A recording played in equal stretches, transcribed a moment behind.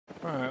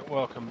Alright,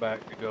 welcome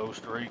back to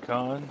Ghost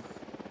Recon.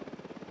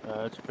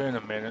 It's been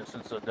a minute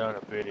since I've done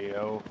a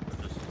video.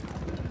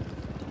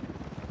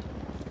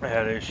 I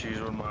had issues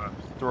with my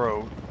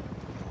throat. I don't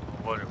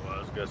know what it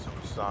was, guess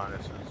it was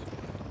sinuses.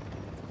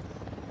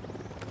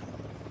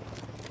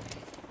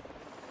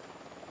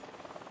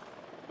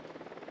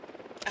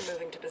 I'm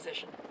moving to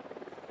position.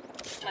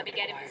 Let me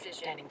get in position.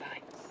 Standing by.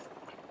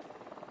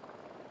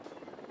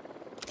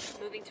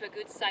 Moving to a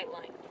good sight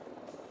line.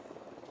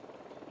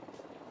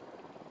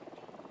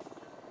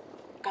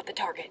 Got the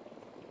target.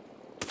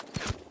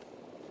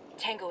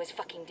 Tango is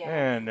fucking down.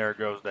 And there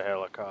goes the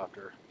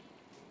helicopter.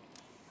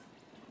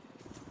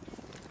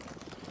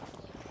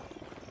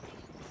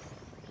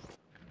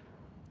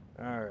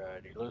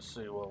 Alrighty, let's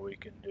see what we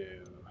can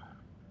do.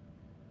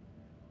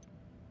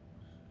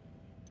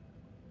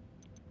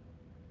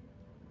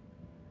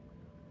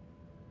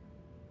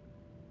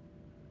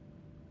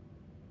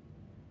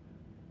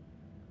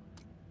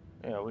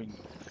 Yeah, we can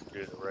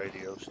do the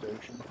radio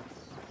station.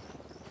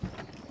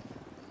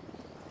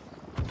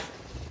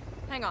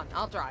 Hang on,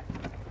 I'll drive.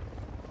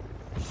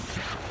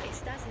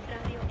 Estás en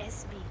radio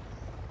SB.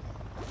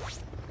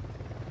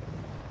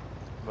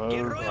 Move,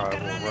 or I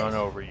will run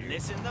over you.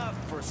 Listen up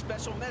for a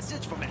special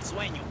message from El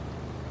Sueño.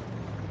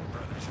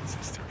 Brothers and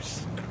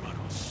sisters,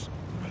 hermanos,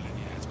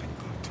 Bolivia has been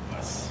good to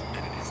us,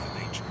 and it is the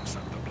nature of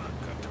Santa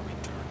Blanca to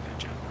return their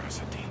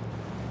generosity.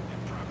 In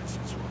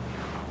provinces where we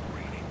are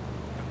operating,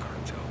 the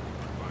cartel will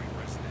provide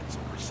residents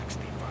over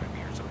 65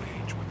 years of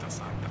age with the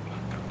Santa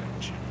Blanca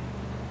pension.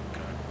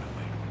 God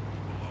willing, we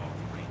will all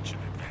reach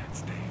an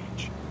advanced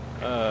age.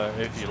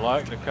 If you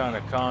like the kind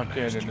of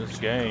content in this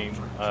game,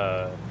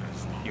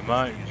 you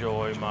might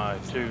enjoy my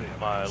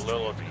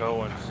Lilith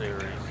Cohen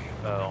series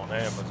on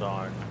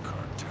Amazon.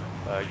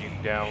 You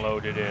can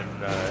download it in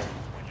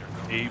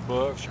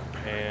ebook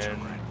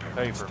and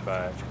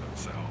paperback.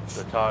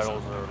 The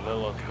titles are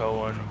Lilith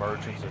Cohen,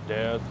 Merchants of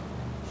Death,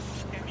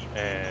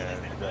 and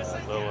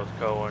Lilith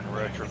Cohen,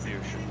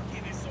 Retribution.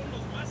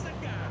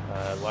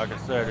 Like I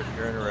said, if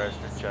you're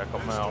interested, check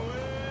them out.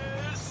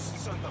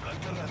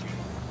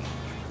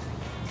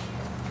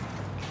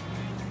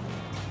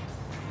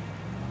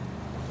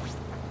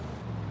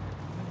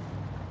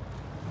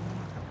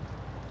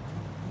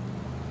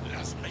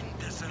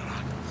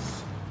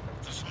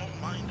 The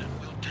small-minded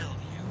will tell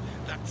you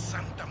that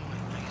Santa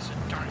Muerte is a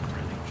dark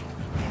religion,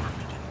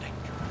 morbid and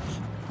dangerous.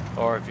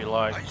 Or if you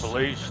like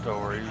police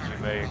stories, you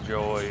may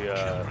enjoy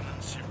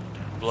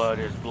Blood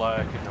is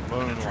Black in the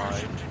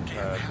Moonlight,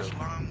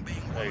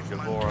 a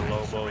Deborah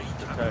Lobos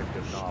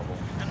detective novel.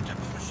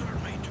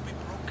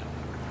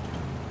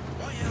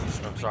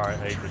 I'm sorry,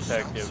 a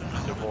detective,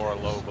 Deborah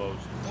Lobos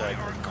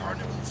detective novel.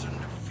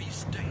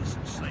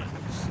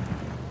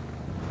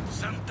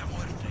 Santa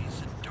Muerte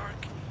is a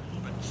dark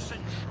but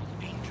central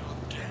angel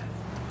of death.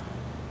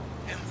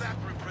 And that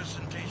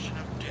representation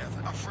of death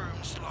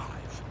affirms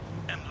life,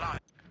 and life.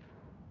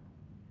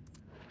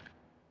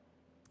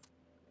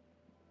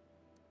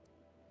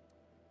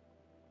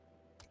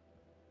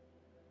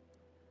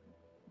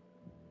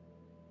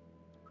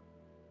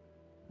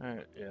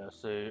 Alright, yeah,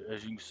 so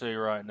as you can see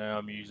right now,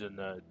 I'm using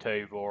the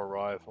Tavor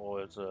rifle.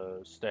 It's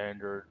a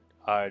standard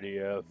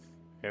IDF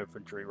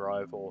infantry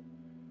rifle.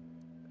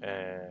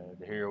 And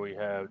here we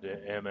have the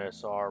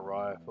MSR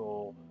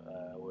rifle,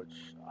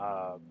 which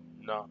I'm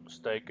not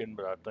mistaken,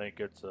 but I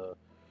think it's a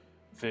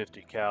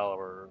 50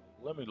 caliber.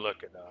 Let me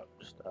look it up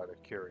just out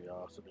of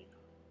curiosity.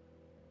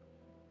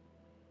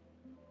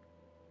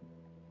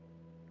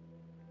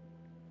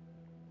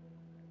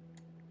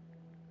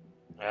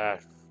 Ah,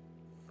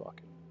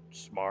 fucking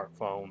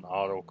smartphone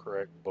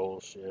autocorrect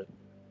bullshit.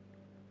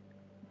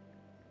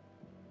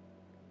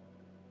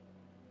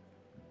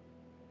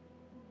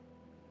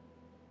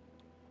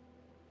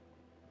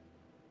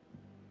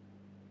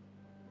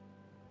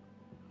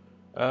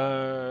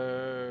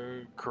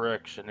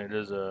 Correction, it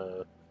is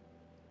a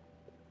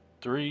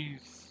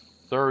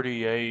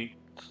 338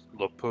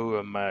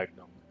 Lapua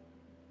Magnum.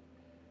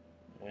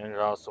 And it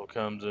also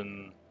comes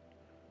in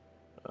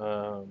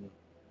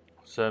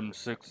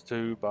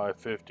 7.62 by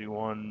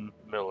 51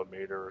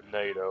 millimeter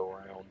NATO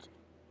rounds.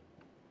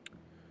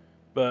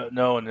 But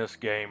no, in this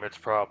game, it's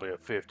probably a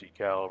 50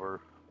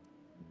 caliber.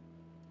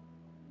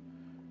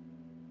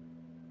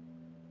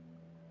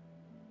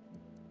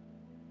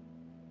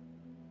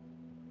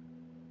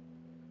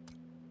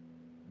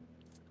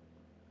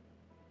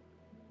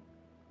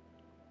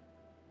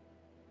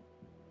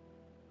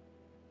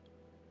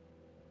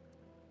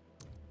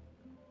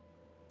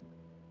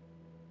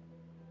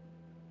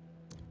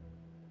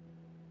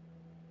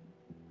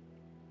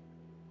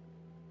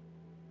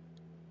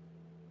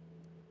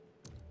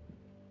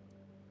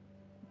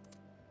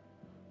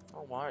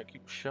 Oh, why it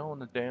keeps showing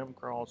the damn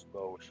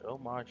crossbow? Show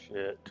my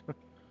shit. There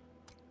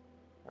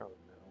we go.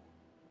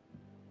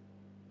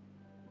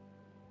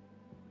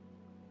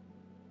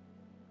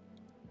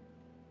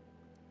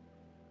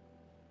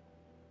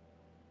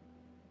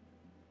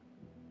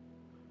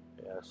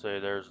 Yeah, see,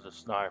 there's the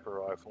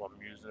sniper rifle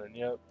I'm using, and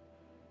yep,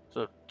 it's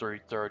a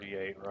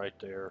 338 right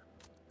there.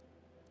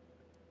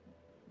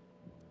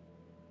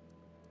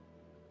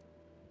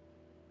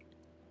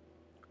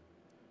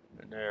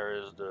 there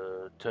is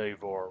the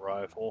Tavor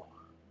rifle,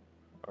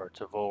 or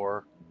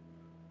Tavor.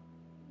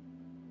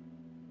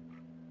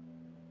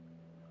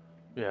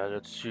 Yeah,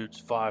 that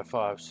shoots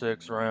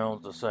 5.56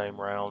 rounds, the same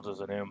rounds as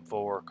an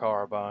M4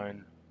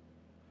 carbine.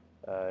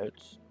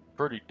 It's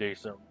pretty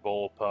decent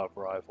bullpup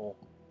rifle.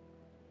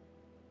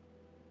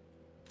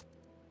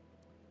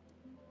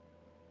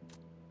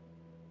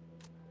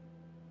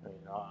 I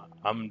mean,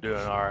 I'm doing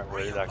alright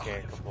with it, I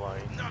can't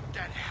complain. Not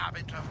that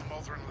habit of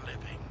modern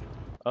living.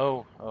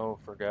 Oh,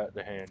 forgot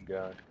the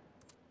handgun.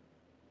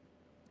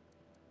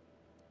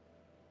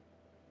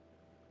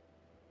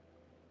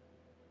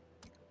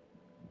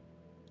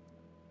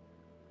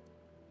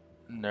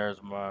 And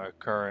there's my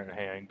current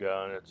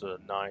handgun. It's a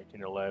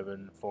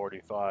 1911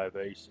 45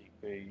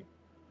 ACP.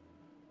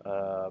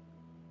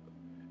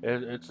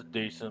 It's a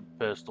decent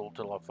pistol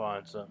till I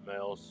find something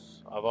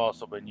else. I've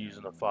also been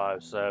using a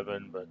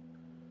 5.7, but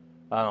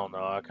I don't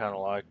know. I kind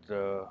of like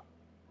the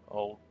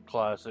old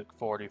classic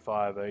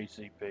 45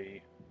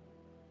 ACP.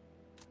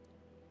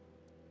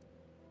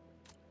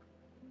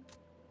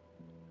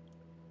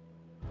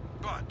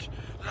 But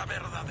la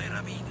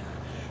verdadera vida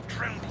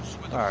trembles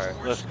with the Alright,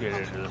 force let's get of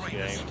into the this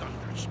greatest game.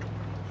 thunderstorm,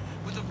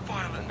 with the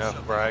violence Enough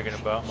of bragging the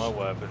about my oceans.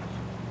 weapons.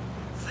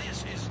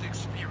 This is the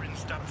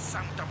experience that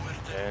Santa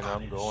Muerte And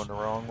I'm going the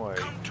wrong way.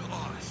 Come to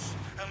us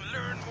and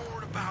learn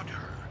more about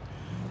her.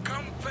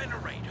 Come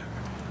venerate her,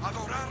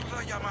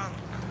 adorarla y amarla.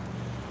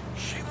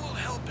 She will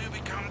help you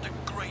become the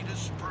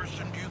greatest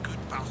person you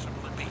could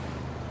possibly be.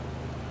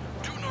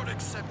 Do not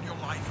accept your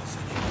life as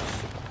it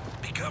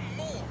is. Become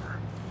more.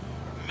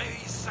 May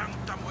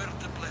Santa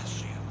Muerte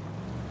bless you.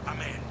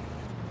 Amen.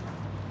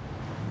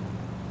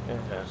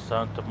 Yeah,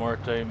 Santa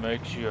Muerte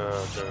makes you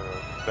the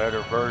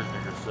better version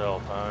of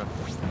yourself, huh?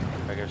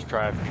 I guess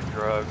trafficking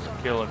drugs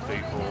and killing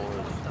people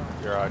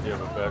is your idea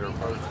of a better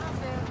person.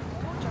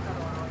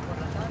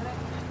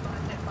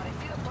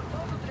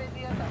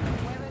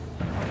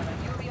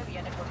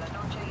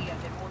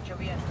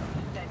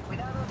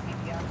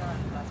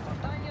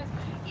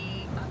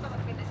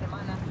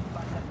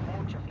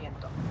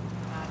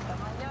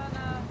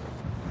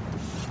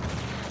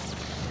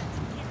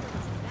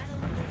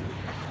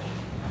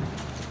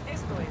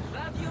 Esto es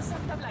Radio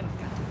Santa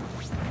Blanca.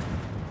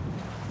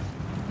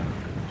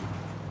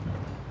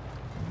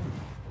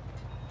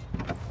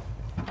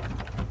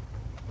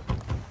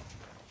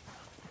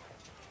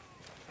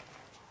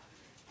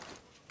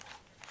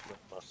 Put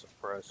my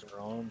suppressor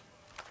on.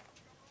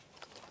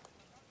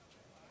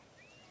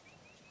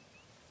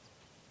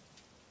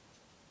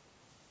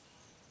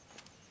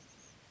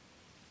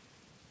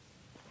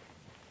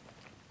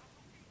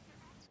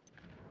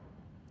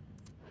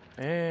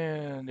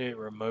 And it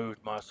removed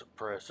my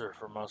suppressor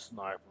from my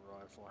sniper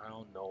rifle.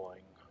 How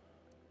annoying.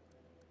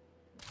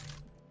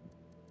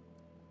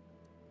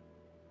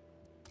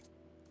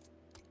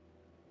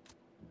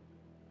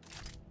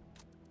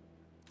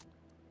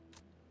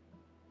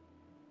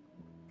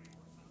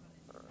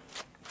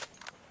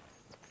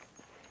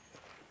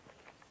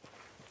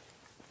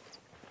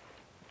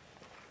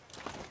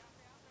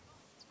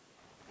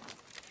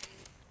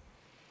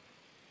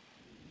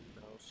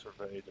 Go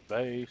survey the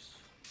base.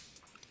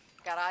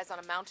 Got eyes on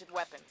a mounted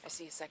weapon. I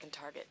see a second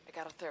target. I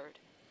got a third.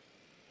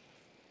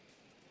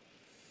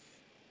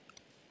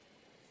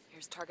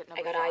 Here's target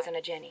number 5. I got eyes on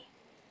a Jenny.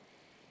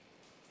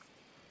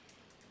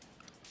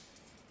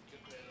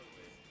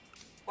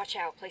 Watch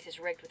out, place is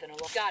rigged with an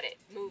alarm. Got it.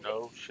 Moving.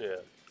 No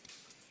shit.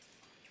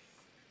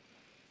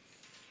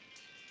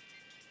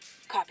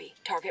 Copy.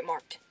 Target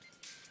marked.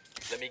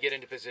 Let me get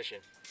into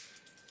position.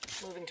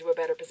 Moving to a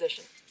better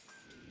position.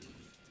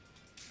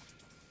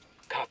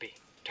 Copy.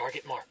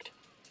 Target marked.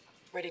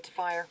 Ready to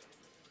fire.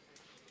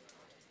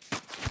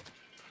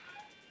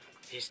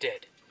 He's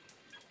dead.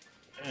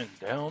 And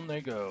down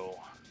they go.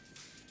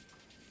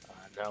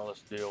 Alright, now let's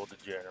deal with the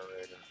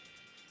generator.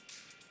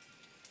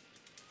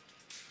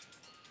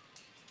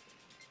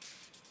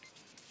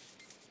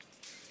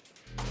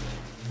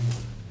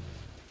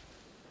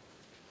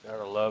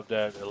 Gotta love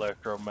that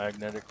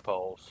electromagnetic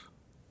pulse.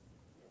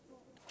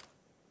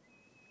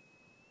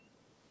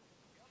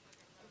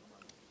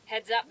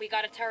 Heads up, we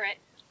got a turret.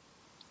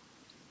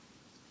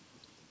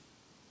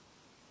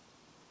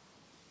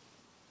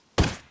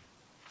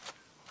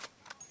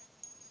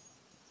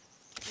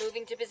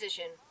 Moving to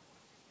position.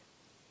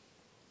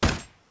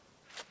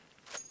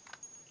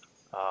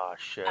 Ah,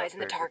 shit. Eyes on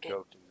the I figured target.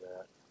 go through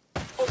that.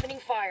 Opening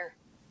fire.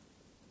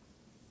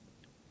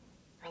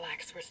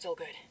 Relax, we're still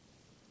good.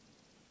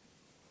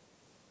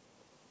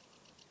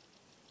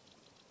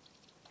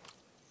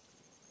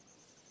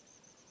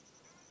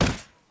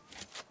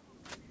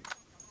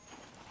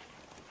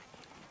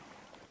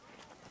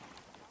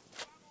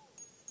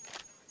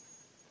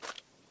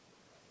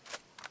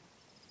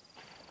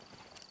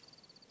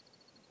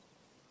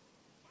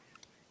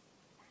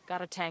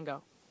 Got a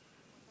tango.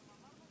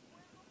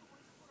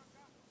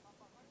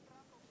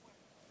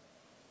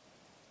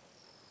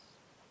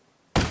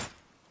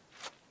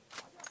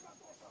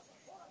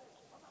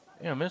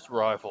 Damn, this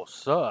rifle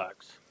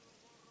sucks.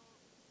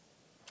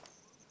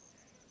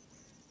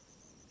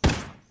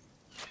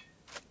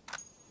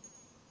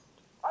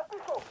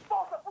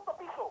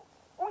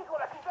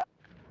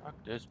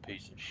 this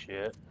piece of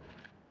shit.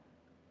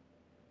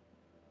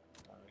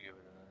 I'll give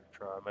it another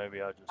try.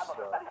 Maybe I just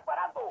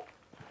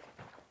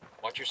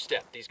Watch your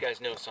step. These guys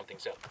know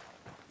something's up.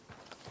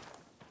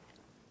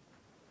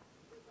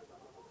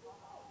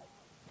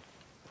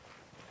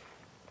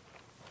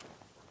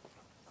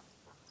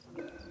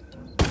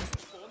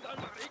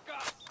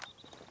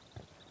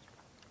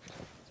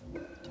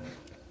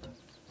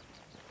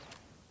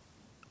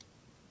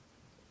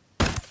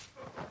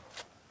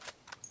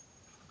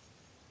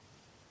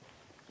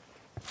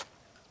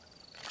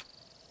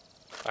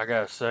 I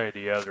gotta say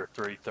the other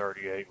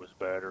 338 was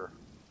better.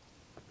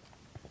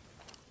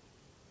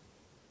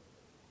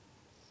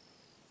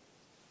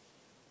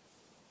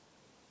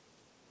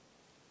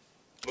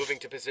 Moving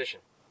to position.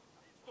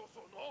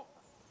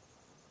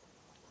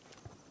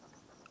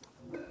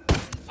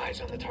 Eyes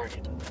on the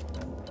target.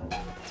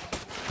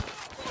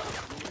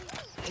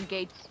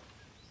 Engage.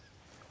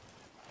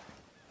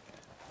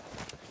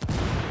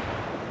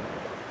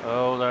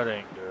 Oh, that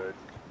ain't good.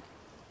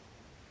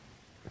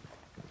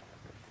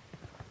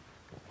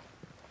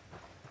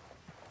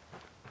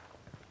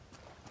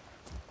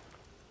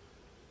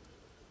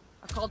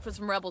 I called for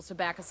some rebels to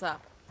back us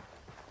up.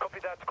 Copy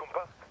that,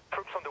 compa.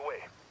 Troops on the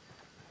way.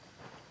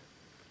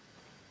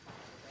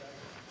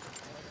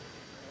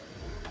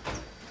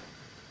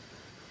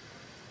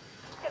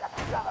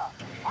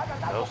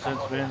 No sense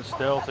being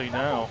stealthy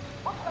now.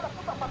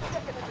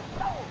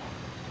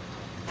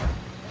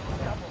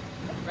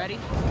 Ready?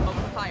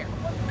 Open fire.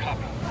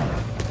 Copy.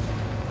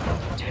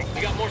 Tank,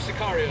 we got more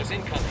Sicarios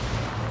incoming.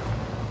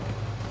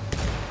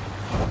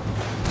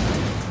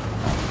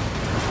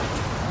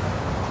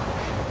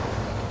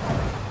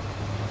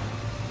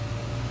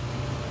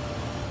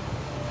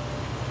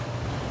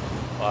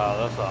 Wow,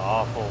 that's an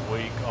awful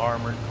weak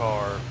armored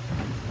car.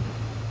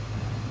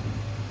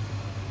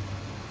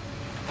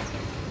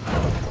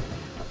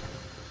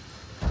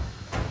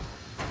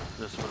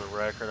 Just for the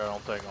record, I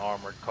don't think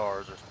armored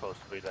cars are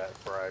supposed to be that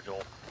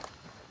fragile.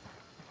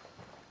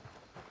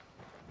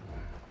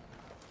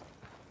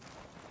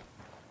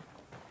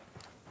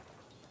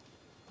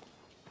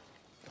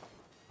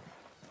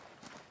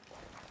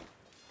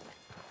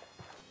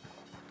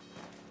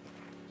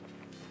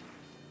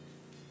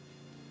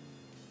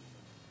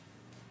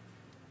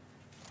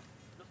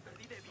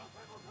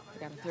 I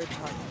got a third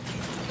target.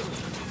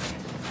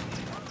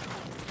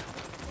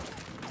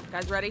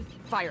 Guys ready?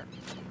 Fire.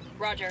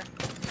 Roger.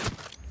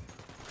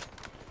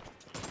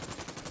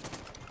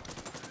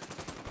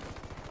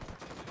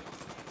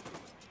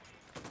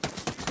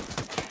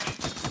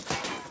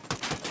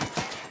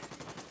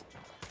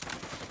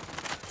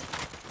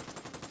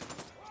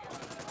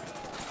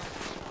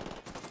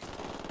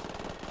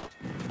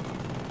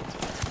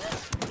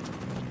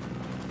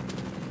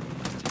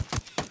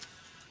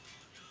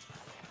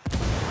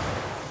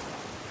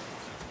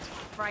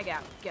 Frag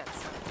out. Get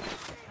some.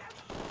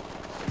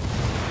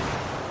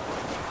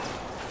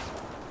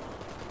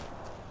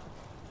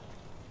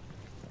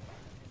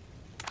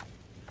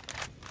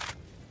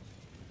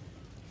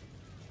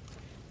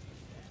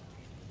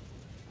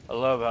 I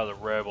love how the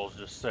rebels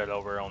just sat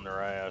over on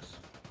their ass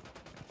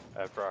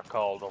after I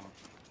called them.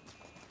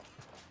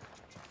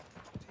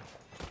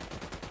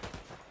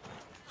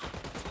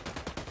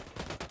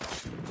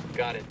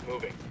 Got it.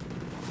 Moving.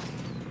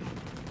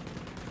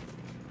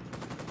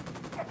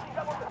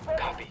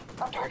 Copy.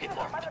 Target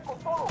marked.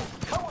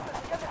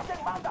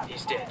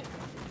 He's dead.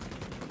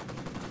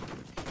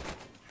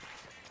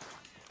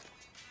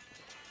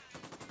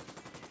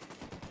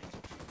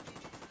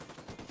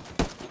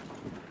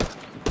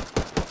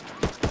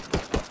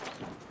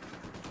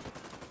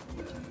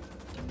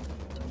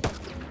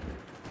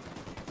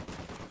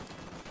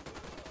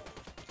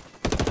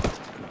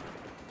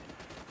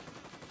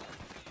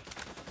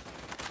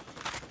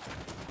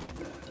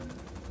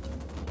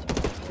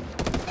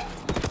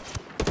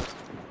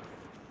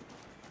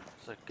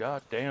 I said,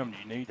 God damn, do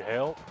you need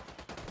help?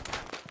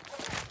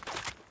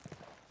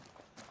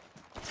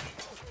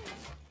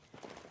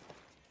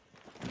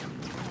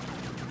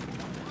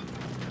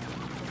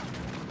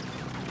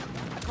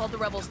 I called the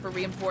rebels for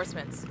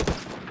reinforcements.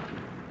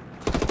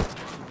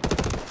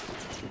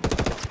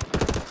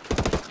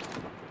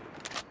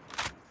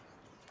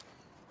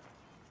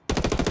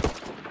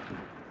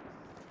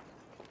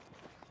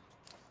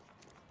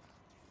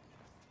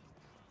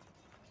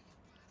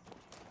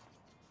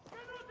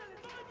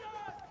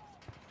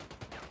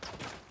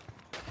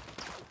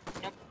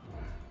 Nope.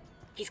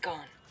 He's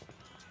gone.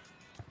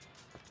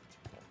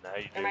 Now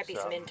you There do might be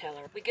some something. intel.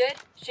 We good?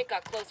 Shit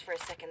got close for a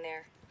second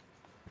there.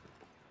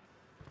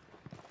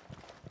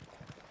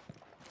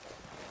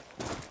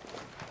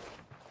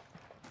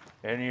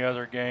 Any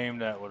other game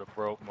that would have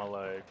broke my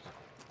legs.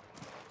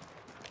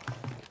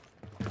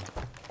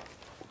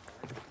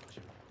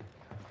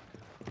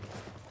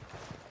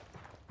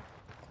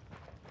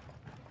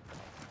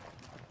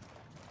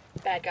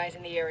 Bad guys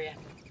in the area.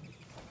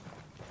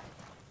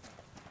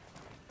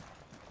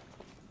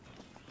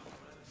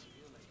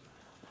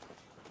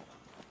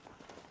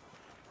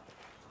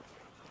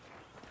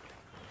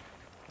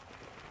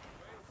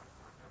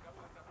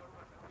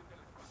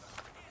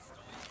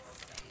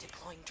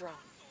 drone.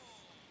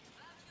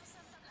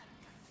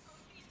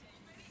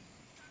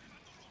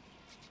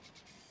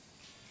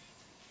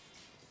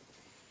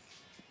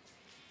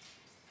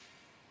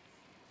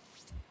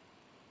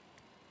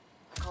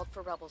 I called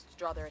for rebels to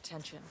draw their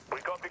attention. We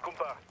copy,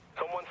 Kumpa.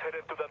 Someone's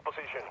headed to that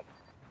position.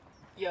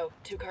 Yo,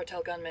 2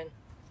 cartel gunmen.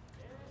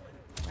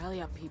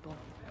 Rally up, people.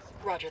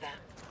 Roger that.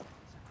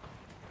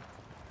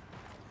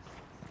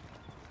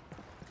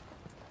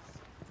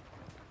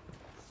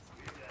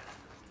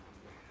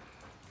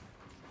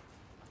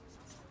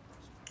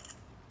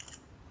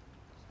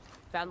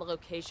 Found the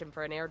location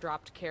for an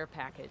airdropped care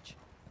package.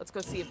 Let's go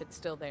see if it's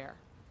still there.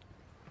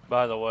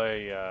 By the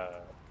way,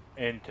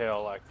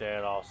 intel like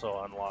that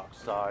also unlocks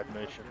side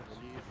missions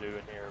you can do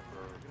in here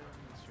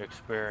for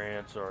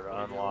experience or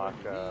to unlock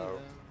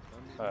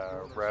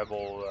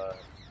rebel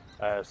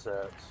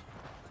assets.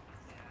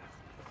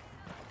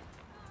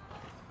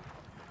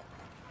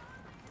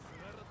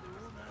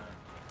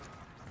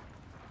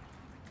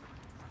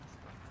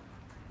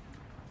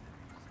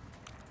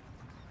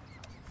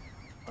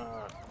 Come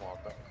on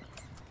back.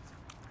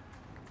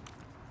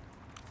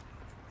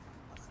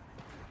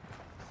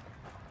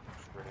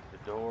 Rig the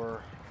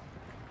door.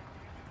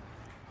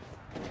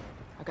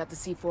 I got the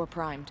C4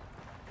 primed.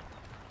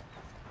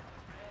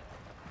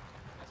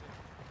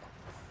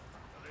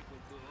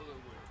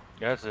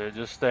 That's it,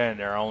 just stand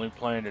there, only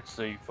playing at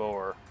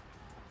C4.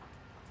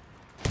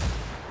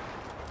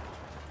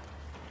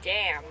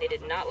 Damn, they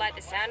did not like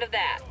the sound of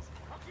that.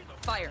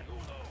 Fire!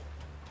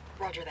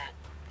 Roger that.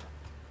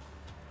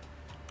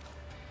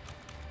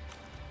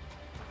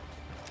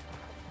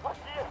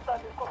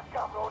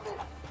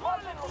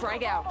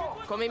 Frag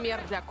out! Come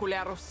mierda,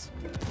 culeros!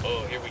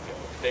 Oh, here we go.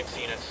 They've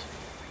seen us.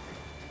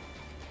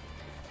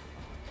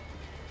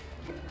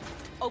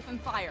 Open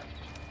fire!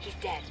 He's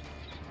dead.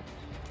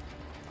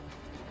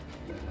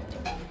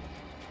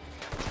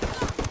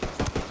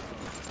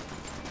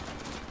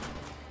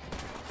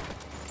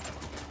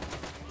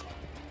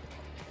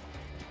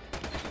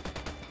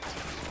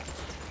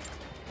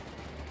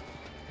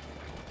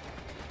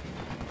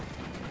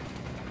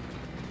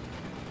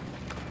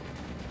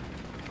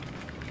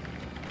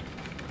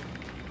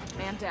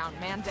 Man down,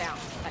 man down.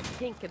 That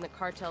kink in the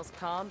cartel's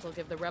comms will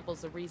give the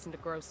rebels a reason to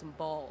grow some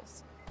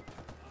balls.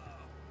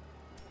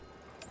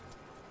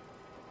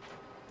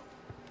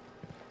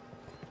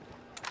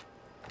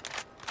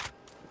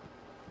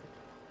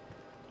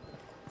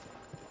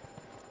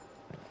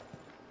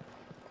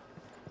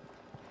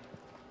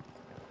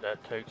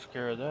 That takes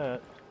care of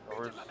that.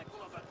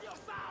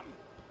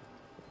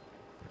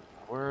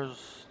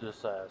 Where's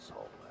this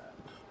asshole at?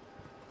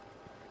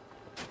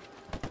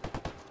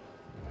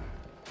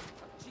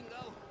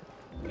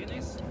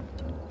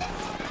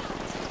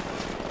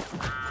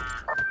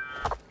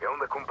 ¿Qué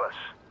onda, Kumpas?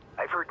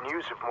 I've heard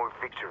news of more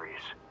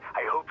victories.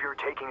 I hope you're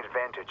taking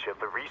advantage of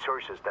the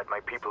resources that my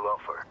people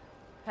offer.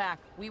 Pack,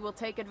 we will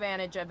take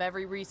advantage of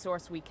every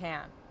resource we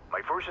can.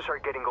 My forces are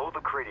getting all the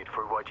credit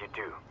for what you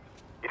do.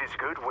 It is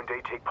good when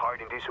they take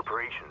part in these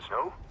operations,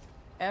 no?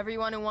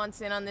 Everyone who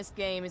wants in on this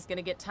game is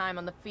gonna get time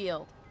on the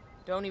field.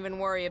 Don't even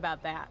worry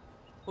about that.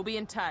 We'll be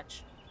in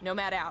touch.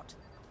 Nomad out.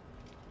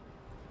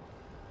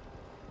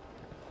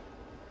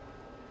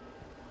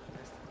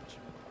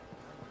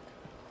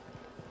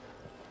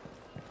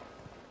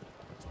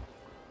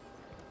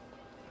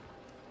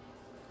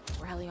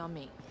 Rally on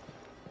me.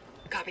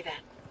 Copy that.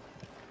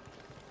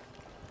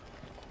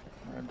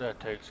 And that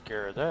takes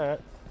care of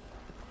that.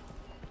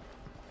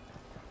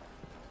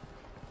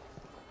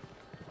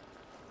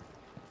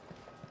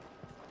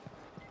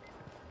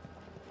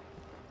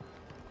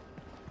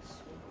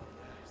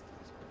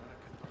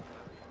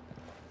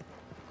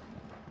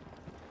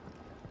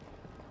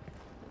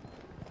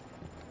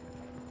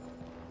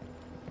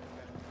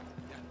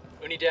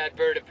 Unidad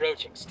bird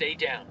approaching. Stay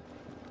down.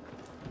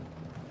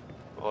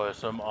 Boy,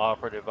 some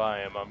operative I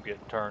am. I'm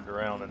getting turned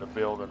around in the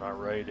building I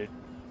raided.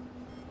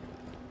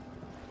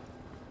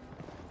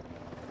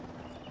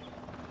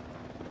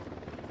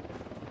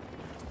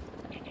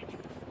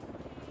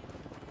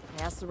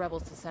 I asked the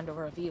rebels to send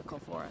over a vehicle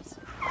for us.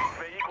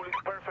 Vehicle is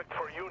perfect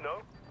for you,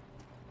 no?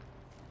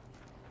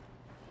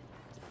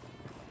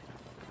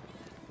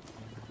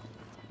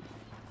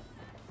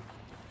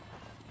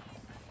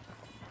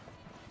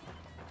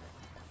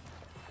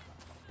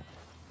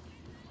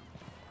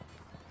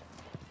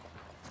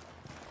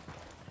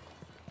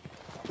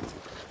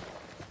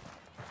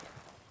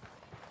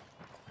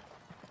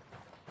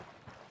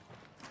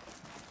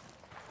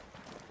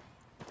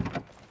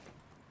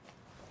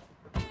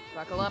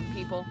 Buckle up,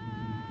 people.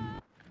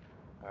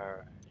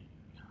 Alright.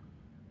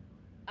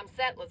 I'm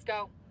set, let's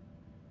go.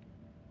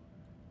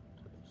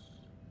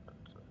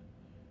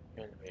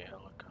 Enemy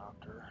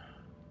helicopter.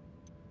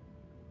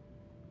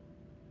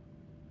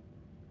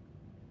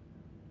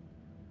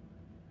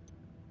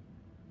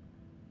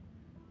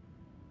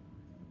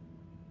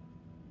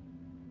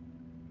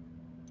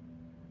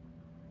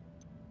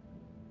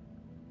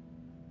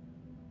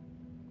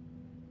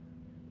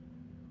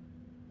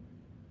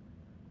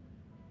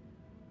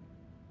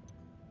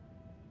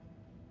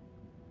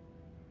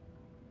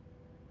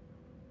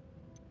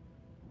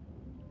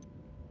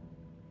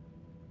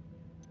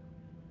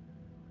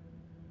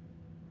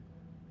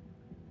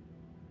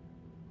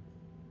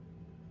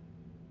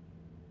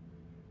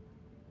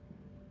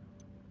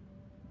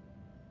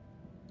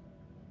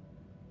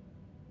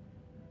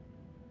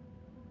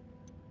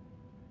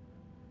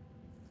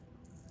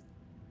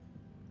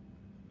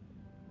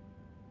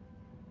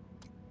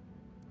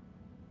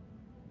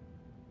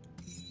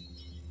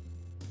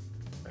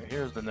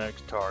 here's the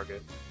next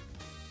target.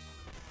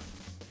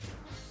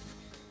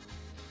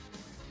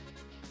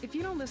 If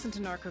you don't listen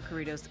to Narco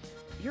Corridos,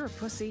 you're a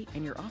pussy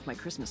and you're off my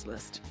Christmas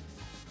list.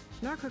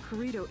 Narco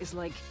Corrido is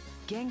like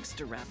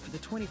gangster rap for the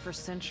 21st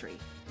century.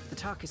 The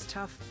talk is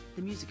tough,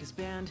 the music is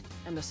banned,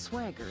 and the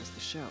swagger is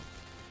the show.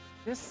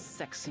 This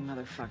sexy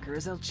motherfucker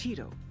is El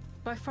Cheeto,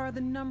 by far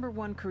the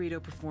 #1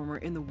 corrido performer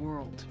in the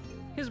world.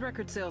 His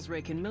record sales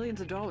rake in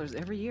millions of dollars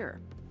every year.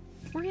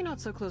 Were he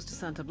not so close to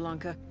Santa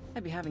Blanca,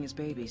 I'd be having his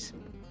babies.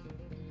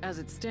 As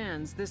it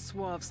stands, this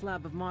suave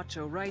slab of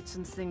macho writes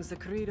and sings the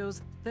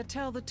corridos that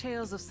tell the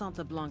tales of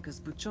Santa Blanca's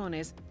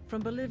buchones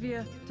from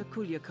Bolivia to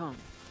Culiacan.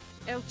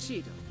 El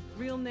Cheeto,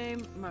 real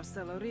name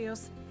Marcelo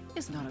Rios,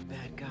 is not a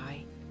bad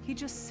guy. He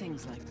just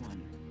sings like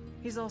one.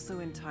 He's also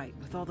in tight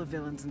with all the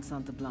villains in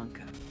Santa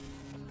Blanca.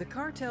 The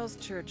cartel's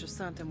Church of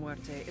Santa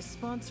Muerte is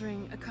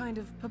sponsoring a kind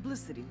of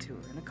publicity tour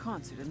and a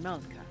concert in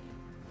Malca.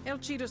 El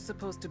Cheeto's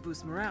supposed to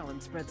boost morale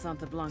and spread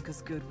Santa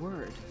Blanca's good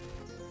word.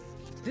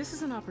 This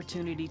is an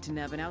opportunity to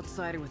nab an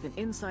outsider with an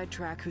inside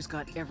track who's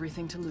got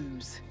everything to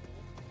lose.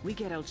 We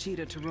get El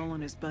Cheeto to roll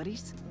on his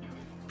buddies.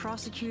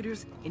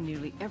 Prosecutors in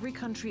nearly every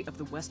country of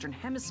the Western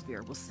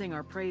Hemisphere will sing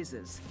our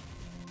praises.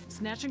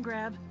 Snatch and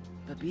grab,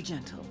 but be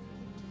gentle.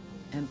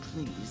 And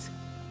please,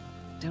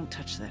 don't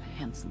touch that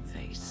handsome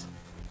face.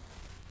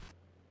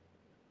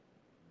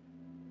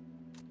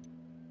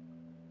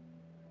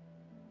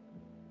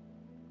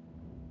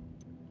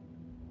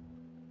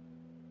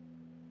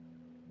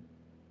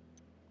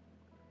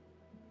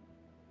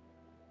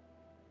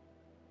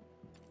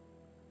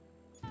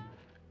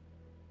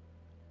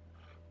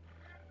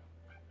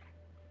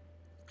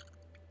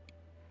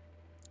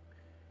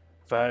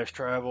 Fast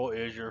travel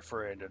is your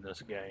friend in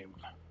this game,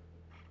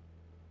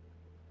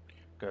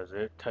 because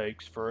it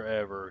takes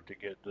forever to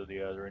get to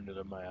the other end of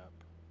the map.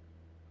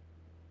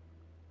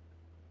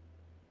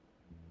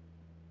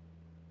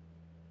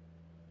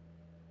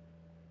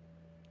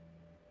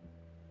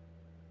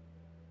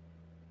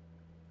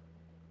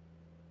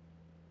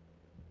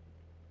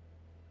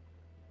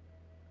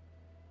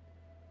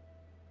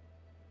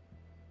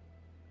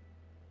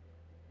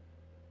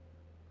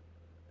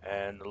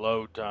 And the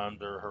load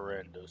times are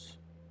horrendous.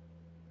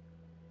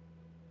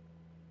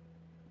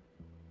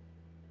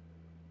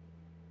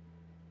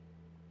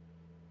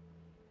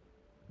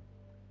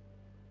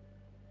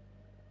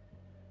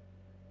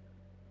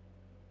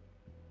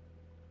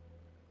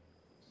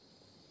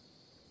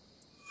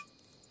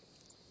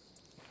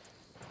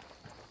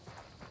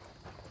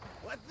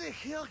 What the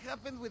hell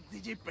happened with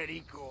DJ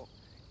Perico?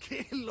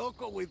 Que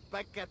loco with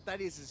Pac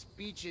Katari's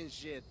speech and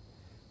shit.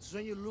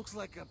 Sueño looks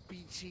like a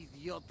pinche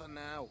idiota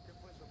now.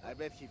 I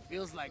bet he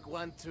feels like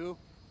one too.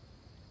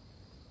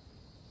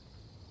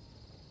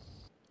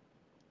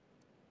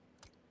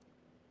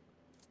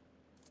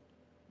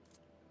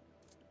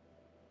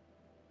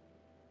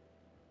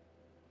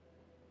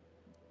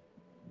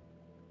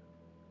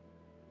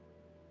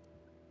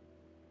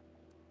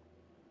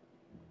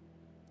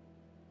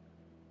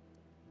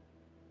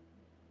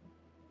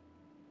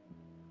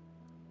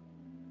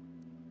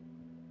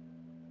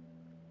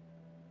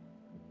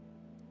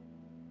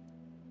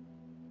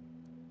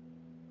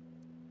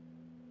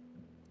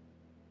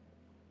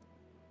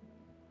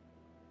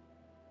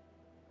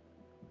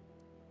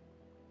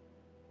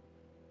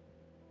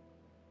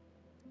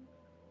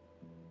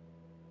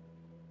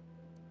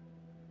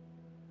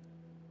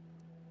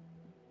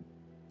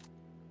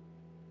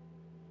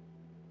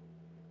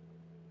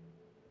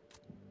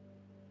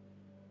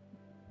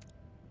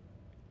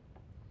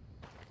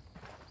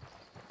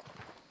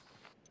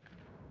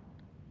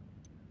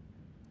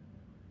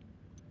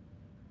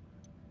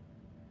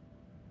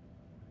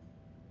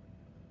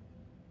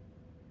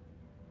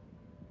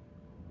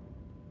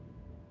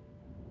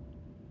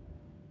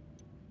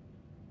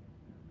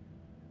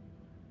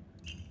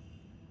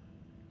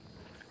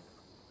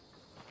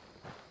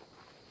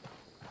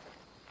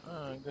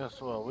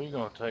 Guess what? We're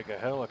gonna take a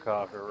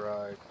helicopter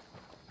ride.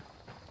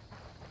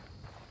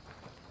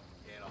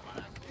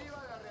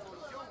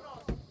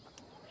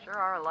 Sure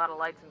are a lot of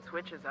lights and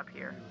switches up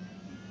here.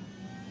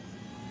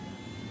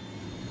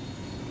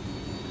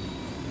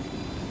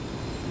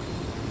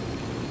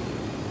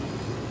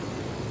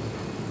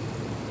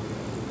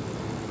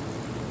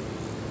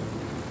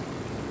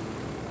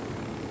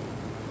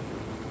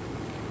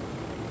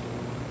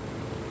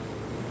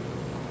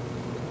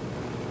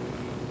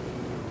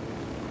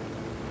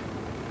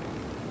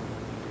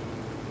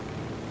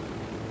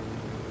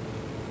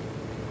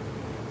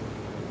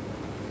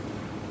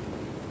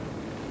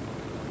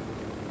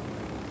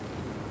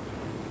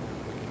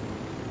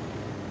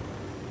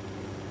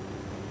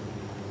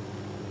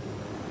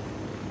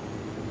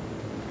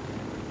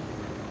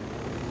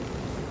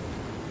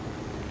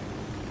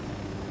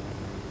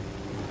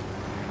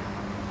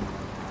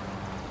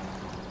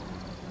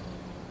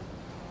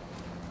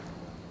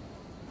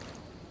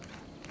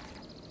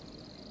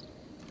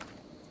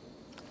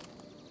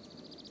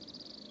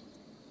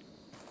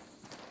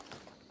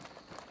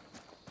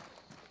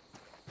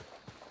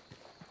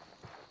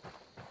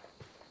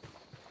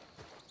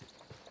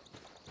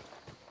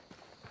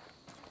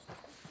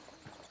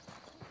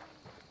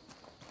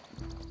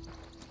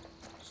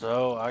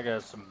 So, I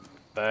got some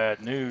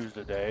bad news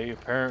today.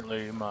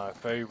 Apparently, my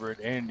favorite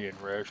Indian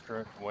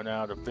restaurant went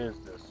out of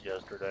business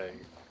yesterday.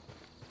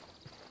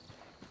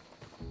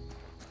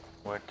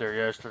 Went there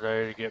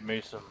yesterday to get me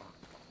some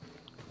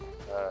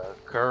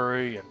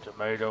curry and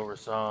tomato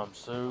rasam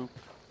soup,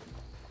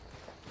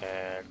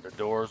 and the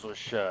doors was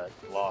shut,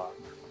 locked.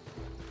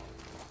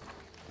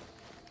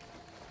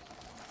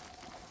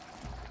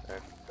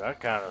 And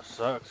that kind of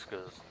sucks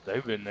because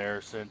they've been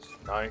there since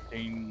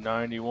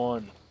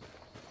 1991.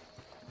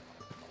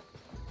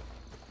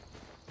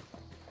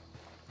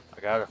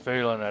 I got a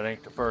feeling that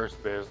ain't the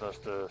first business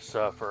to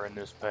suffer in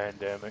this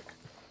pandemic.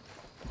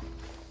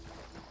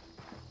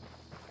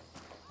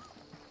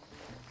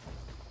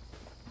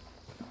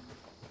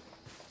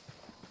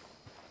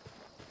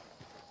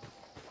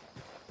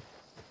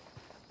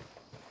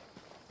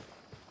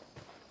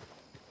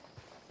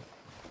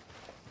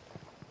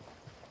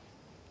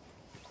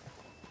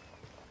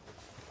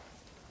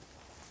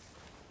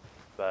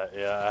 But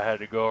yeah, I had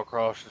to go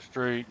across the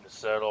street and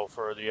settle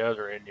for the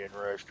other Indian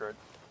restaurant.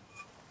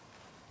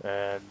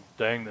 And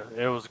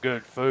it was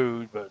good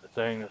food, but the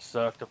thing that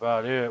sucked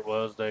about it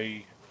was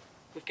We've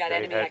got they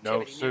enemy had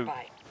no activity soup.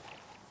 nearby.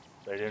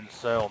 They didn't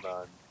sell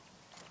none,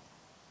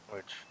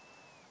 which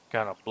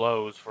kind of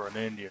blows for an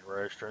Indian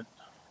restaurant.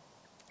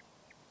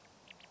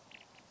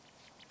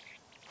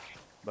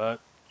 But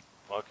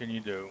what can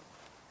you do?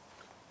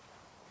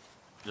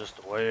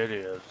 Just the way it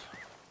is.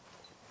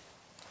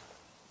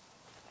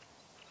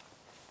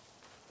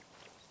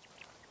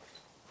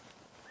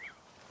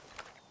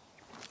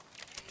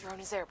 Drone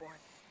is airborne.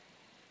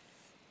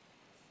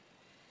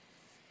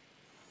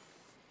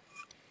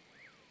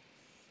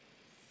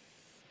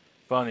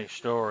 Funny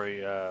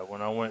story,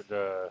 when I went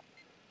to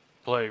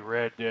play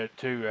Red Dead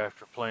 2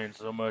 after playing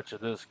so much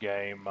of this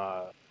game,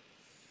 I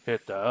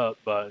hit the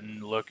up button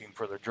looking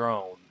for the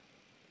drone.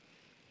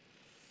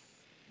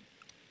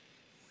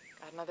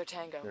 Got another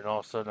tango. Then all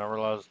of a sudden I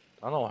realized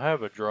I don't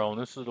have a drone.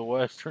 This is the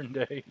Western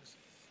days.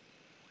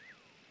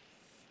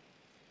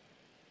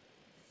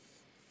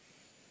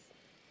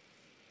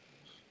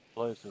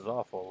 Place is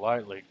awful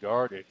lightly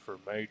guarded for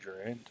major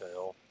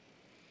intel.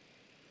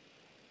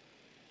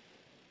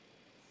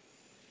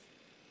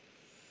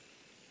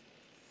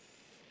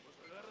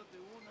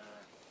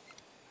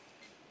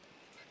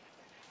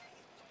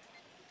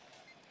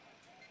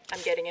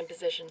 I'm getting in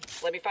position.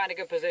 Let me find a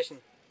good position.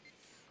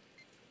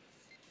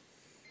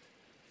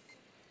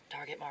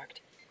 Target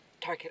marked.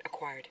 Target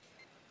acquired.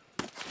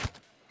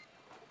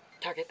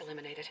 Target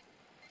eliminated.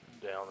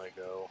 Down they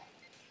go.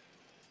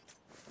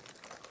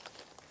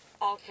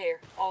 All clear.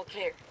 All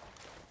clear.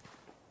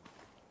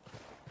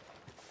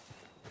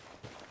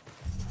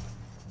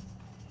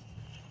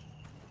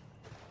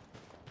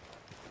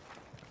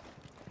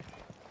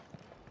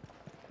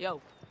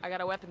 Yo, I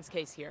got a weapons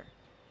case here.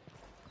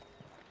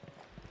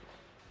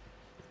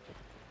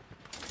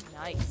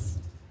 Nice.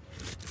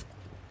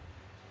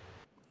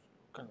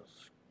 What kind of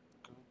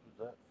scoop is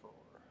that for?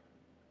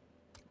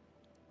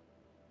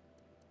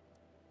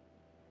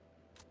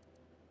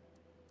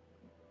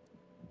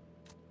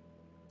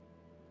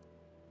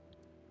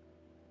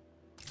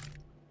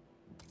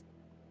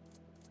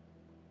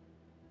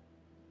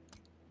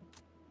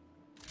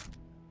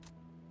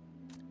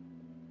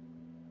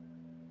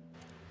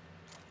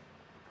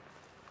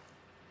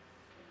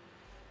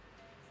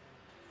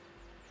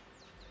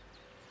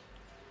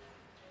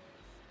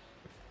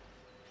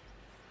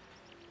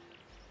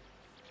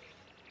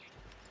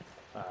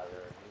 Ah, there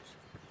it is.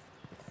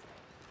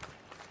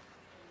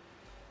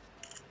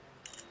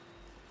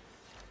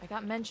 I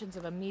got mentions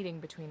of a meeting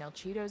between El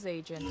Cheeto's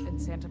agent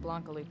and Santa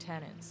Blanca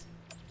lieutenants.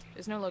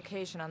 There's no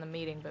location on the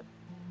meeting, but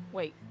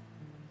wait.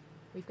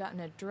 We've got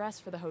an address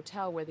for the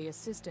hotel where the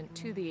assistant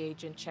to the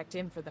agent checked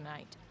in for the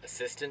night.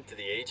 Assistant to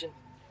the agent?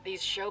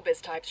 These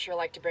showbiz types sure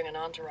like to bring an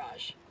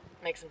entourage.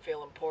 Makes them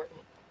feel important.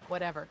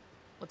 Whatever.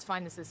 Let's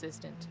find this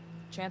assistant.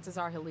 Chances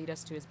are he'll lead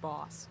us to his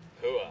boss.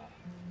 Hooah.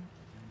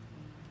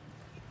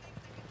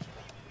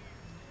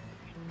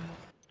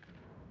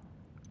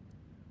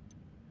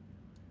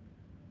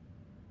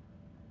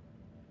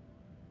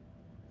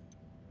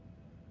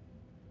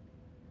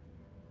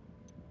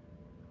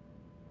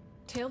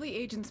 Tail the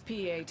agent's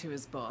PA to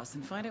his boss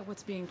and find out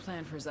what's being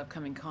planned for his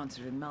upcoming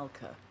concert in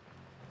Malca.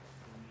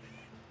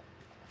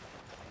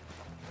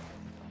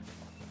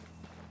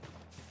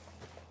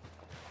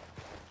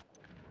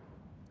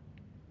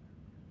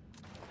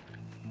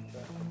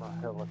 Back to my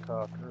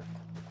helicopter.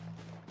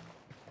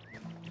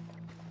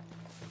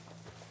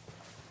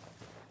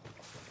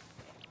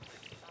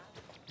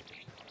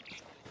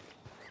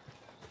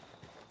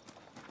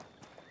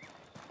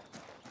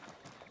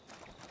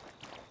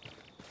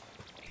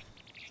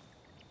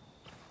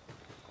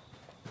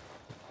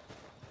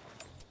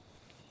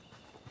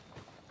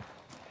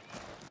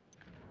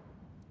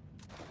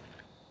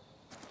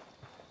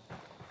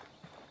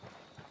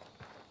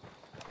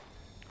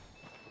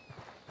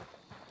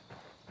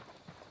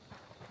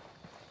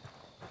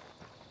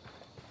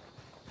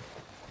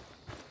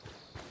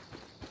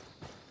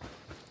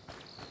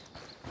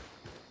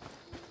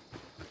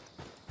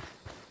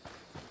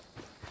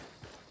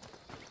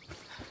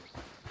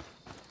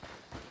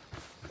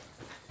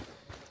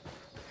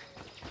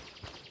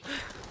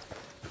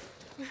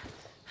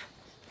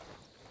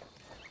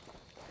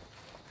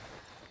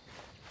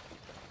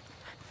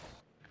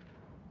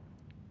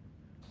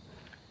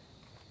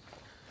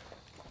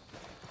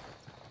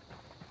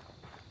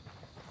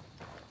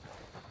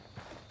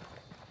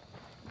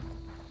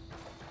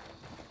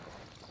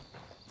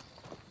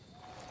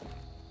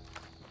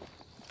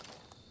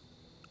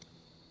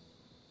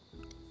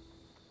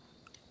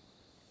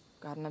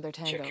 Got another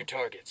tango. Check your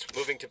targets.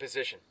 Moving to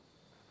position.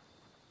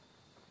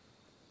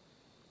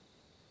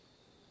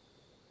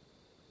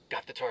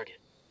 Got the target.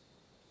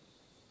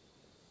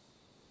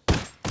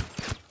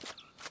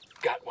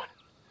 Got one.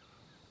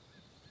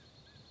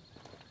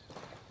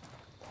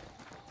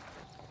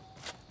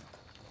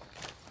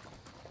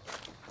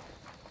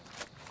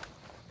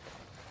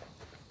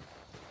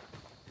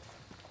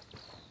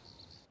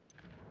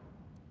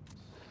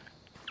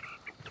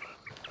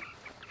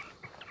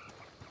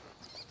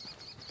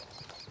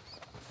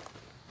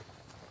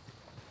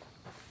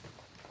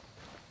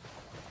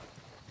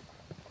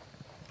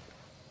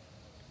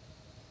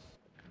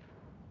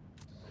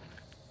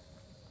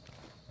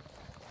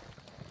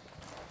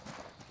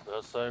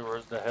 Let's say,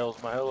 where's the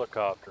hell's my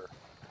helicopter?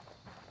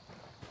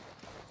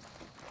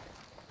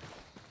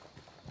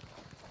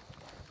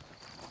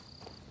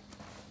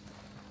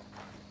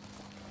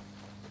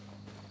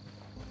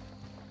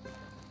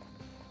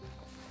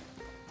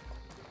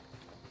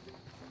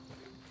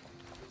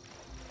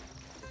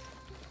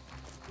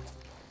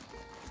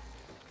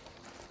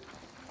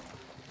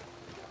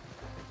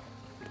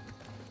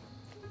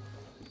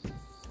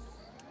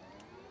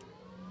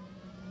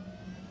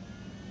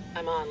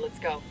 I'm on, let's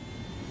go.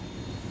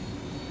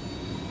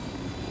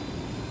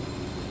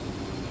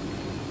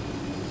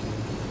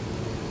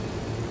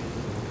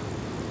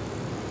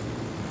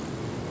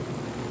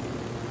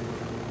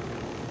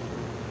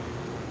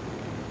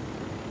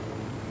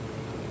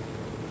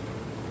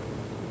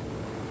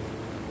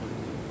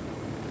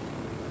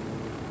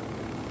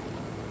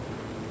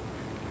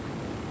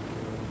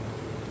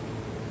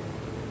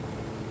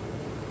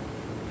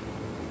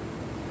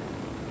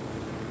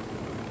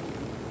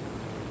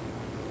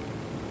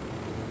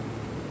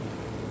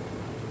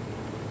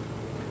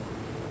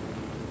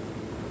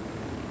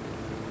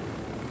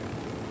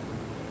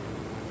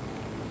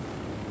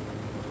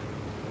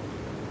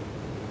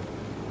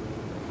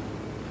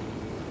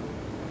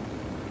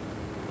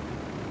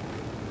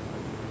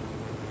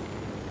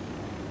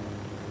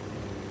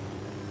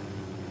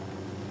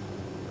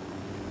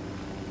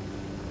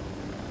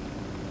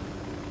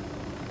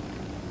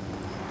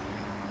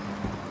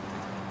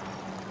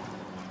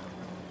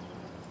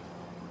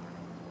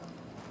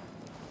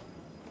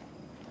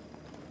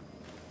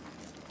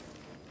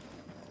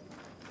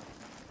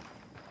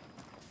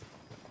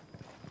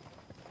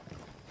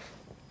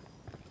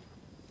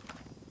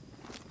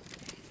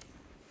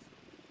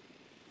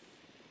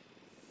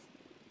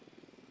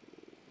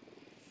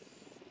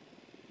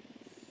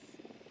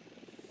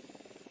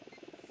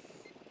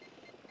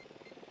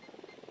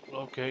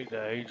 Locate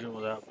the agent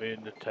without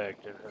being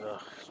detected.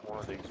 Ugh, it's one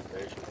of these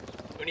missions.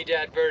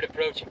 Unidad bird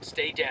approaching.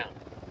 Stay down.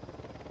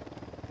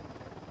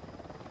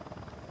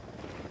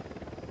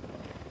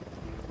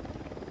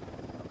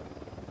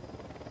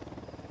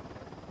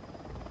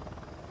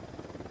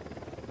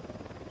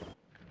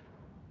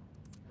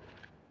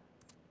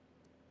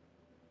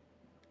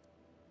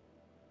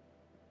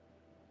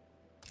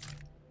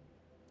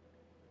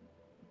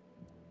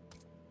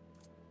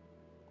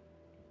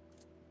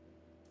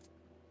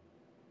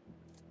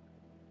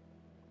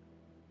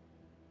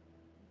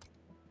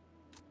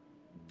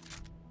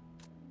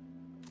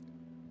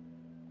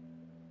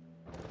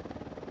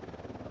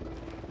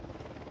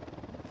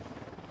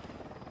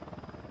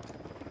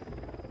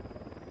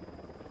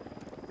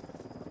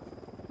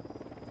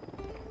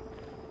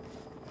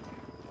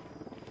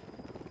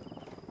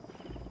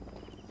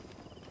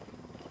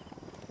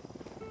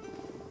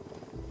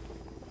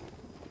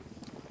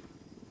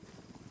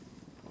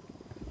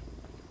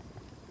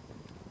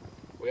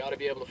 We ought to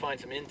be able to find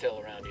some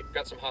intel around here.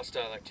 Got some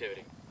hostile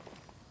activity.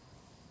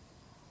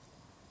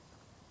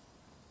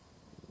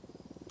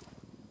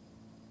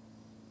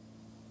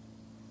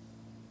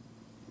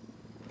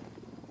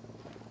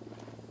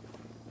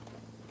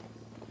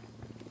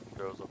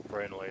 There's a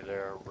friendly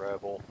there,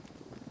 rebel.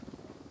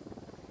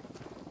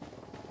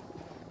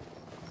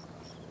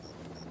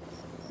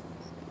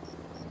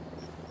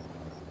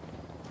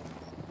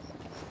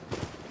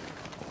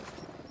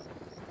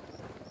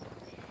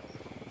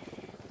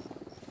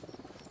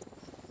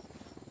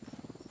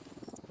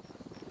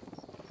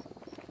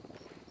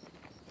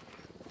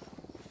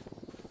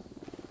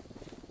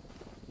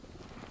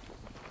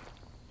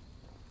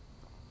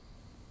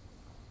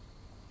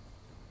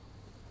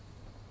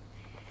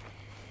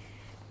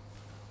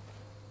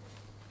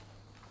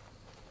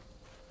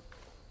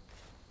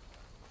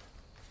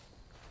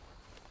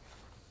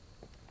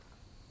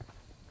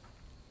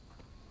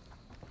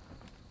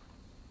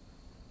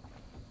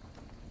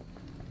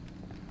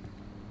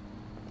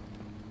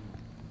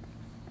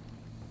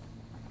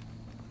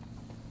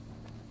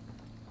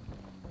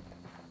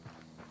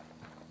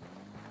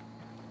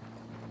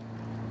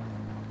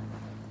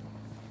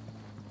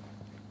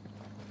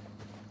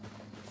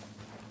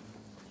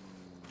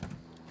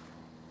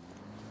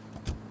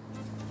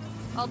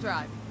 I'll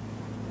drive.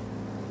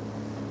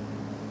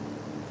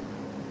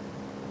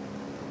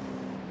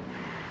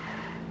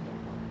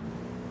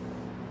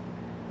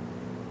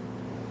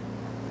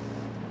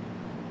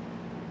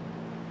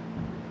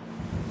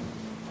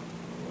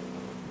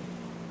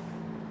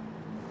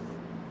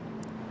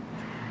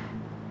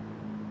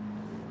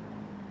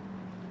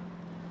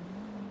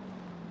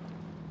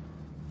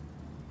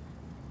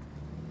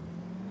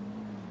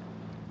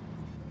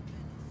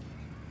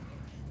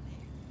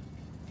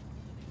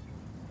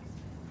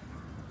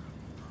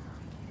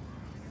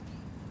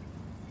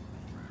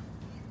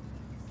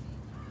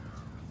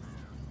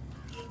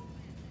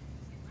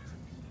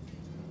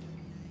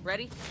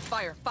 Ready?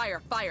 Fire,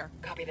 fire, fire.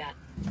 Copy that.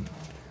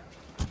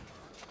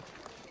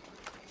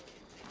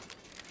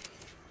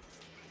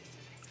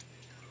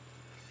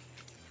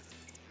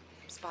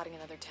 I'm spotting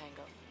another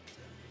tango.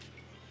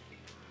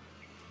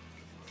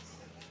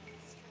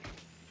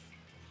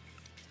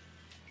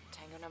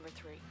 Tango number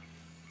 3.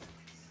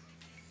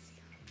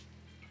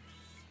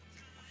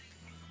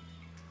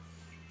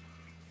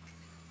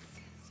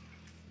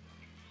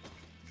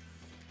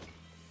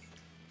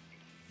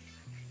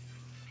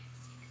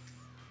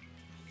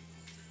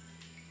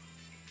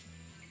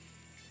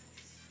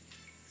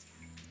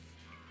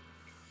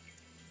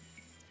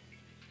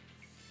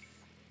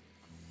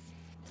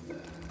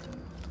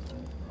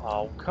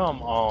 Oh,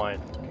 come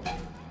on.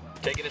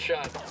 Taking a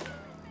shot.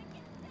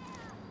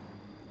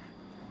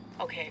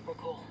 Okay, we're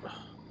cool.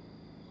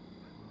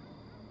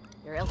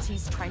 Your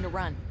LT's trying to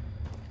run.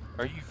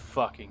 Are you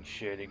fucking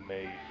shitting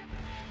me?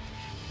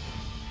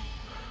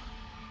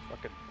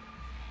 Fucking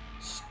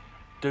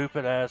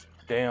stupid ass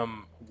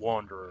damn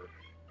wanderer.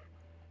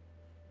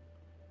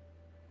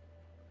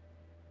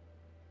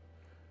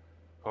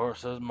 Of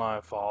course, it's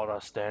my fault. I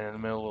stand in the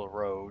middle of the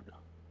road.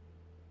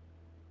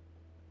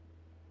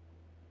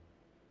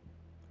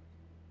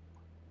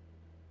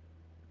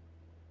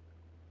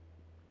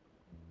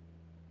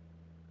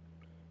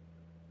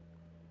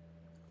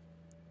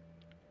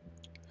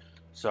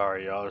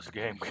 Sorry, y'all. This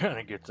game kind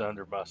of gets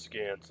under my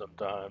skin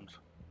sometimes.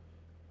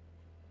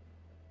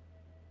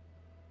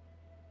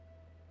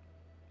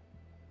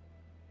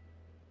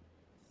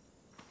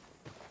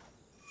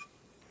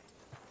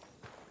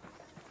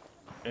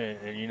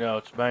 And you know,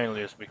 it's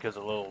mainly it's because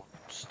of little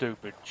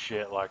stupid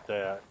shit like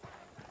that.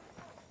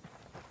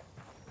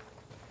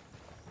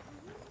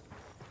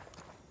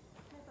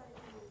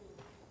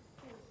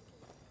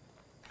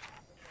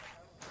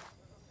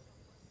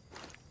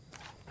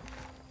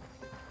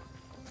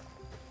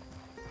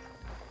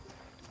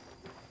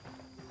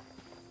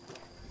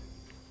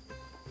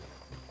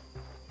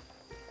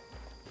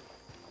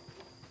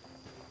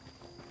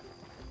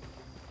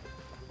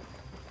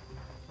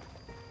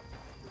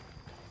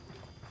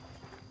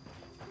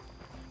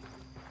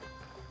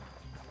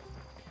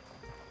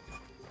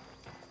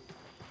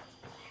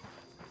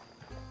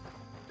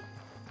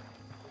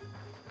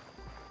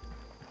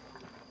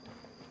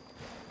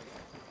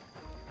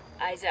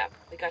 Eyes up.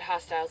 We got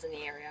hostiles in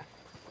the area.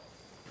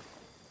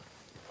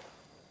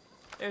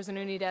 There's an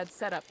Unidad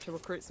setup to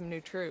recruit some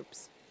new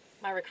troops.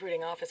 My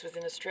recruiting office was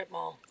in a strip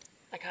mall.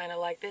 I kinda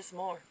like this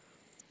more.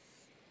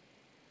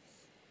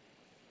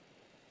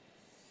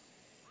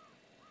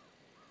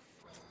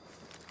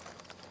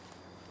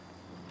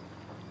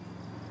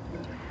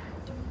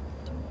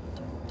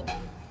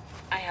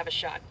 I have a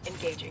shot.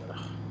 Engaging.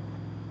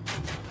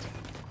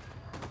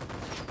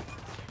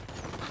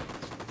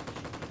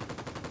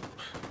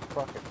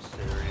 Fucking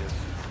serious.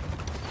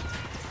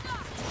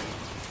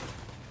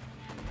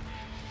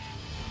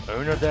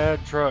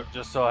 Unidad truck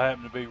just so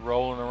happened to be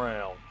rolling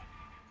around.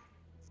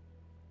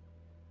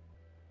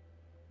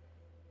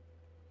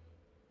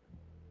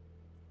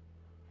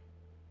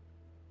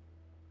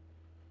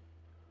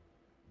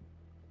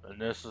 And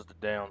this is the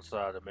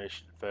downside of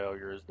mission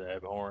failure, is the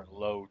abhorrent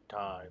load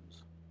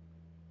times.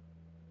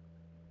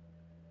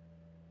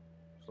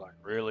 It's like,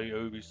 really,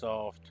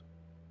 Ubisoft?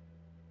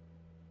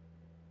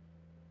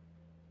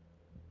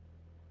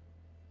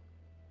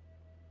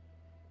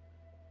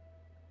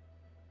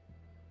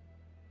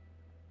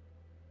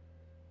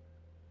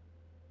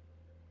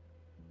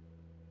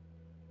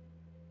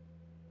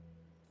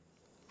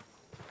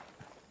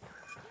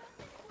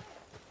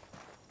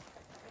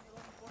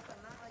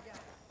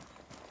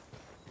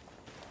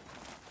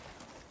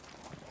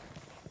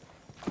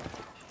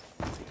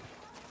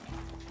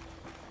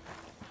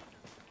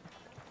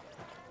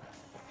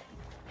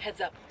 Heads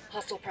up.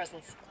 Hostile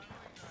presence.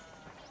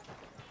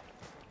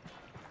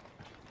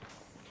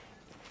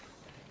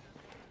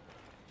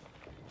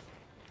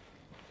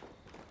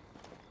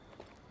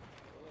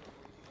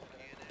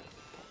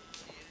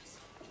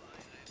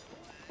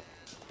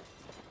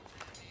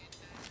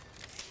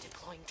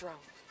 Deploying drone.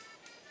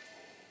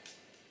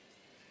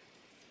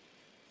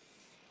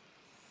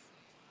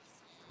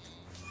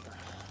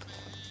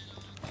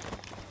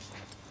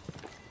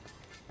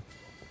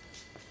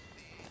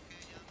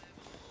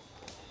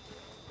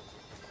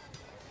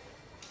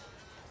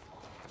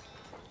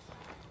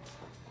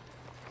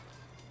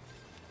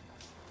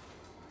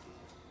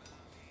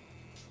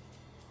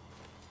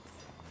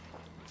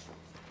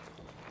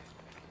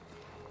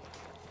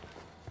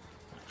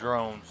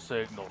 Drone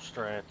signal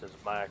strength is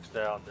maxed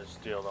out and it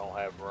still don't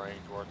have range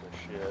worth of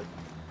shit.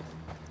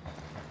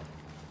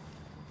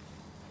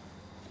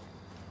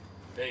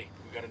 Hey,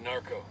 we got a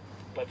narco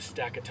by the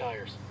stack of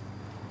tires.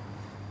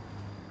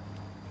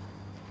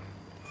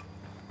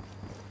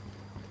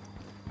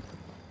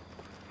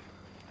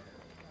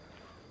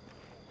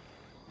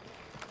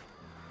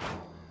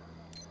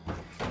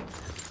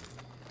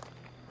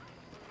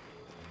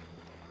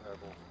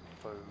 Rebel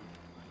food.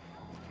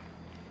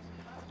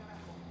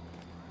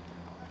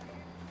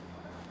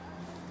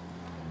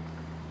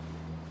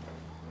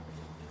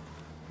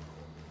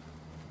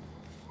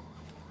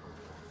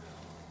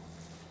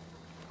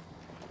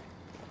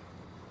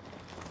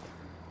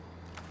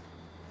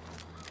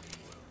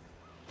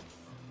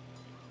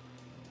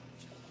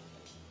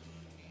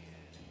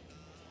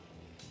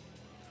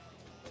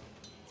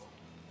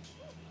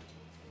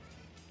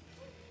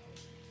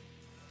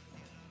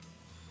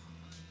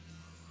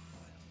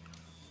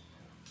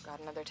 Got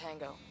another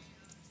tango.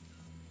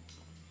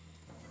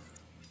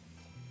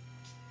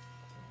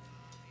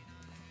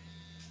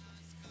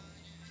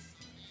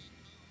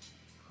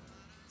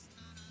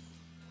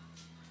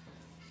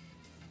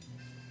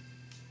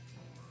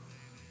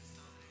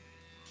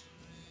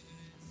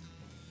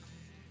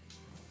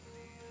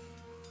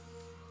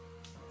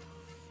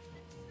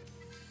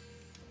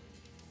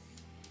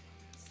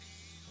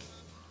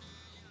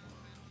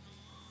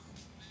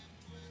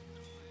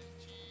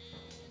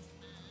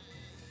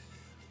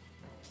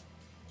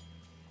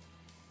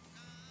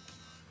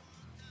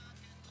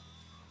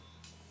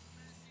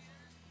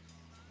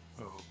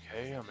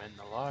 Okay, I'm in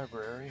the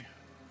library.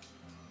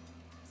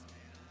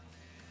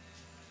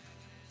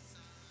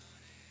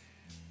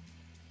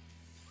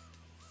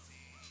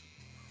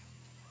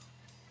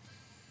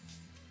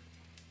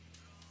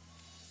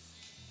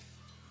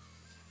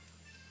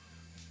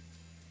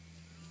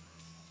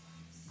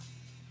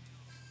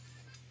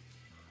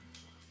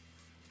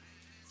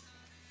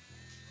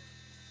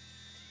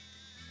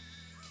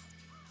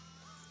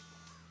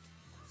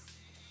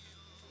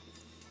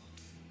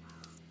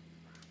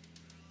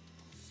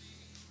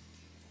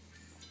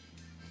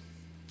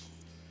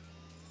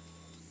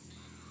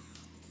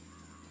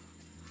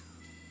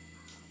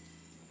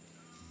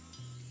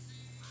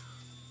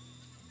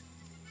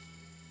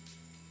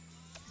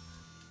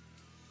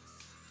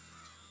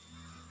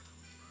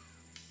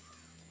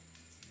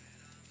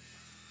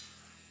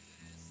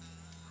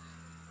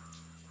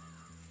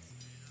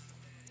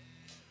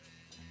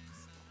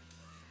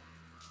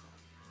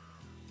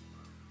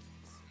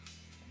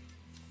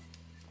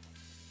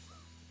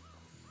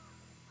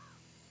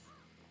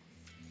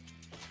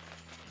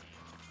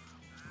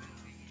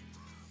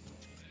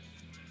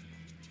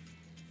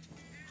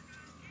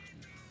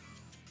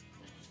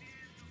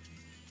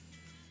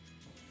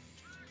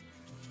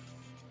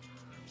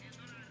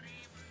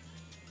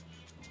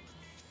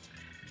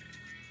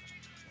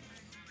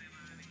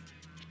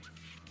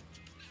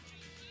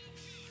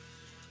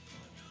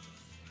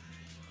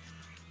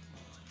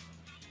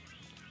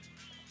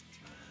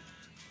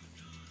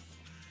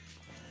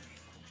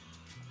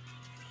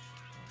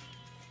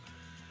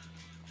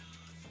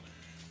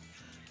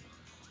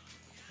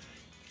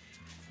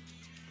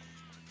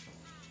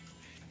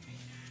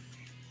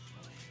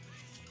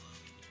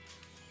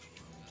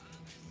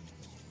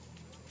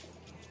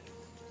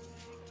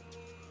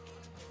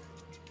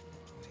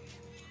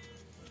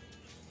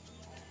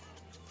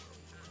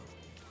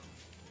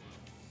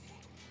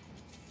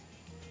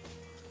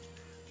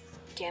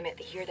 Damn it,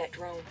 they hear that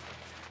drone.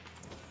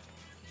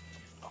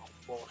 Oh,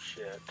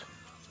 bullshit.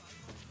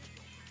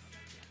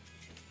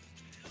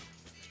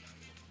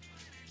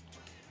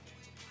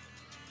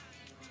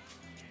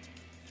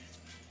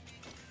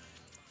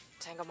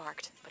 Tango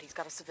marked, but he's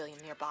got a civilian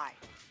nearby.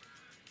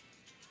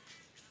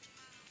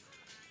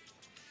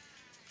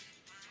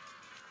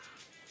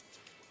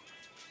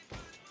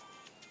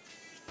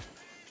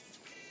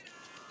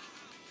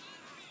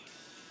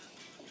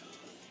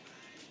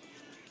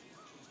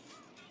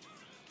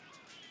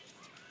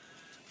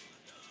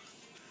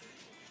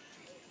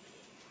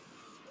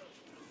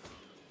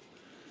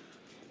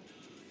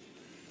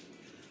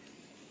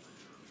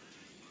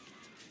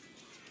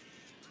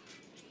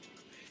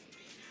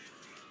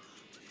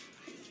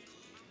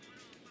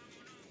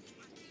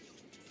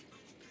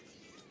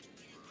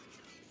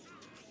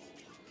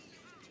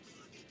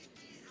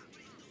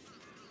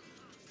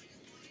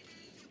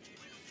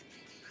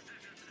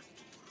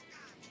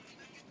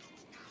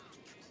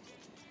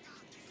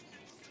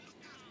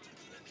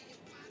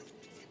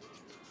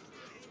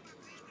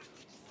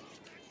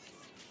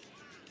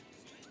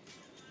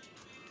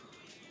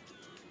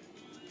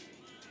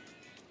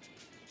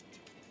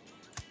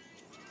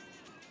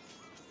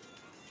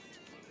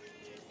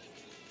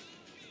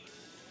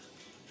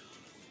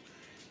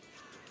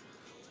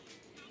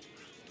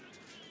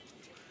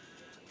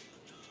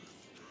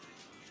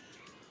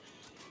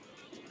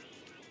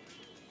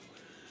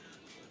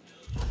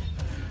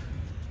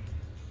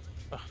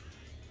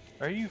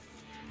 Are you?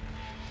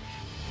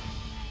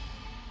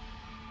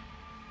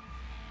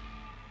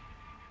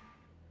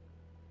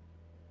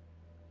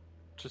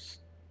 Just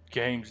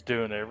games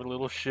doing every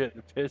little shit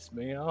to piss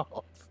me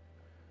off.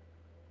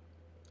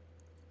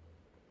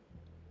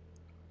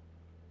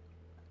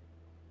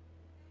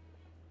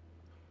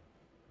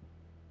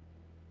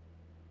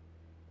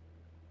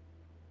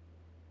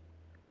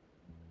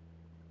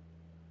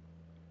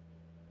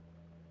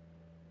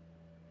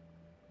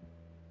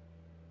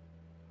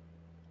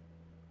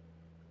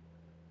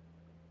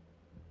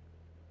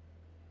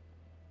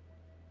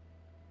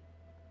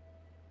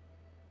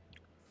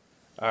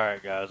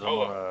 Alright guys, I'm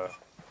gonna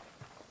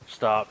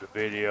stop the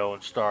video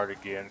and start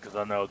again because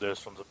I know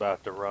this one's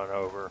about to run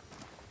over.